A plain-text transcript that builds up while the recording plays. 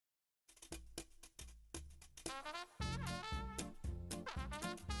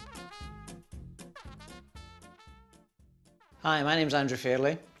Hi, my name's Andrew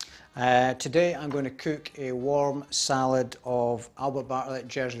Fairley. Today I'm going to cook a warm salad of Albert Bartlett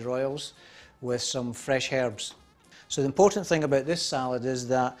Jersey Royals with some fresh herbs. So the important thing about this salad is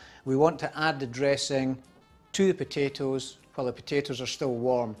that we want to add the dressing to the potatoes while the potatoes are still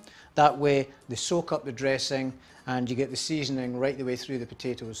warm. That way they soak up the dressing and you get the seasoning right the way through the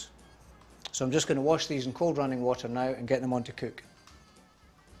potatoes. So I'm just going to wash these in cold running water now and get them on to cook.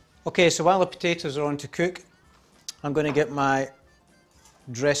 Okay, so while the potatoes are on to cook, I'm going to get my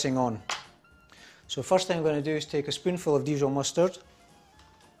dressing on. So first thing I'm going to do is take a spoonful of Dijon mustard.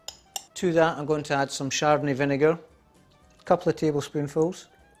 To that I'm going to add some Chardonnay vinegar, a couple of tablespoonfuls.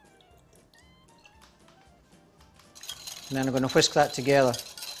 And then I'm going to whisk that together.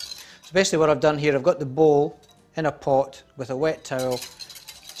 So basically what I've done here, I've got the bowl in a pot with a wet towel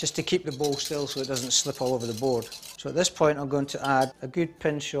just to keep the bowl still so it doesn't slip all over the board. So at this point I'm going to add a good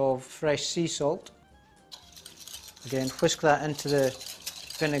pinch of fresh sea salt. Again, whisk that into the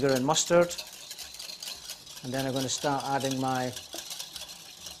vinegar and mustard, and then I'm going to start adding my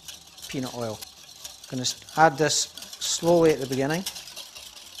peanut oil. I'm going to add this slowly at the beginning.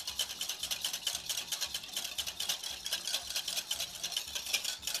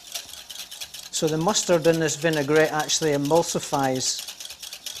 So the mustard in this vinaigrette actually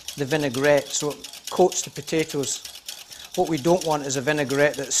emulsifies the vinaigrette, so it coats the potatoes. What we don't want is a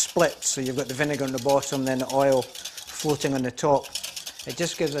vinaigrette that splits, so you've got the vinegar on the bottom, then the oil floating on the top. It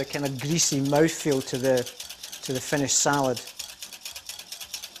just gives a kind of greasy mouthfeel to the finished salad.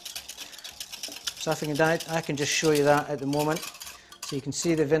 So I can just show you that at the moment. So you can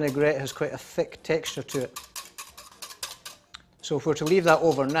see the vinaigrette has quite a thick texture to it. So if we're to leave that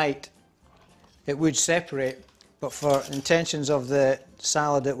overnight, it would separate, but for intentions of the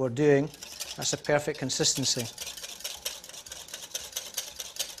salad that we're doing, that's a perfect consistency.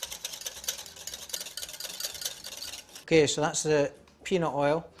 Okay, so that's the peanut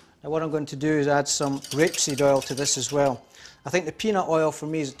oil. Now what I'm going to do is add some rapeseed oil to this as well. I think the peanut oil for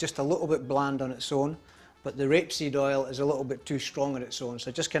me is just a little bit bland on its own, but the rapeseed oil is a little bit too strong on its own,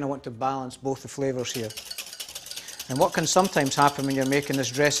 so I just kind of want to balance both the flavours here. And what can sometimes happen when you're making this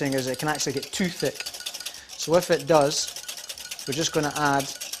dressing is it can actually get too thick. So if it does, we're just going to add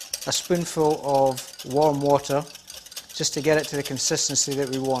a spoonful of warm water just to get it to the consistency that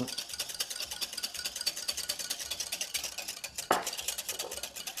we want.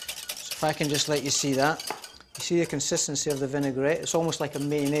 If I can just let you see that. You see the consistency of the vinaigrette? It's almost like a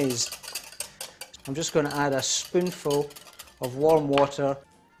mayonnaise. I'm just going to add a spoonful of warm water.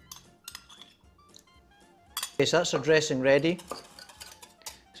 Okay, so that's our dressing ready.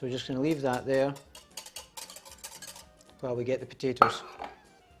 So we're just going to leave that there while we get the potatoes.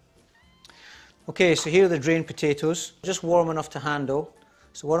 Okay, so here are the drained potatoes, just warm enough to handle.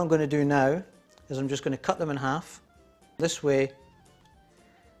 So what I'm going to do now is I'm just going to cut them in half. This way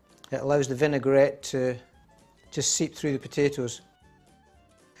it allows the vinaigrette to just seep through the potatoes.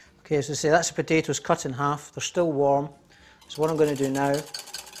 Okay, so say that's the potatoes cut in half. They're still warm. So what I'm going to do now is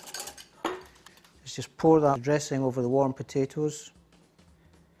just pour that dressing over the warm potatoes.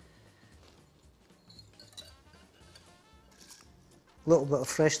 A little bit of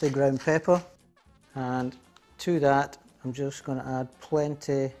freshly ground pepper. And to that, I'm just going to add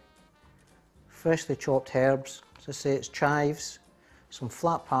plenty freshly chopped herbs. So say it's chives, some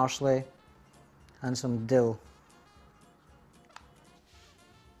flat parsley and some dill.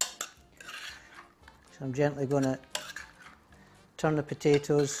 So I'm gently going to turn the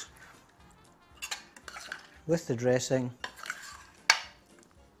potatoes with the dressing.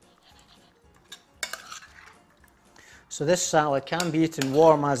 So this salad can be eaten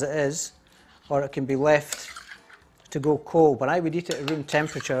warm as it is, or it can be left to go cold, but I would eat it at room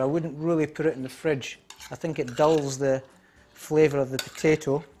temperature. I wouldn't really put it in the fridge. I think it dulls the flavour of the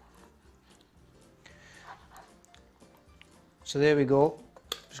potato. So there we go.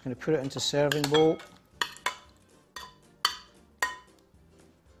 Just going to put it into a serving bowl.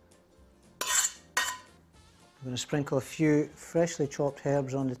 I'm going to sprinkle a few freshly chopped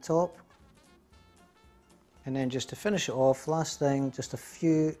herbs on the top. And then just to finish it off, last thing, just a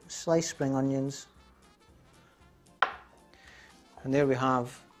few sliced spring onions. And there we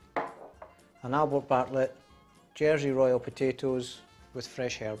have an Albert Bartlett Jersey Royal potatoes with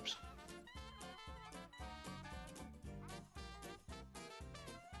fresh herbs.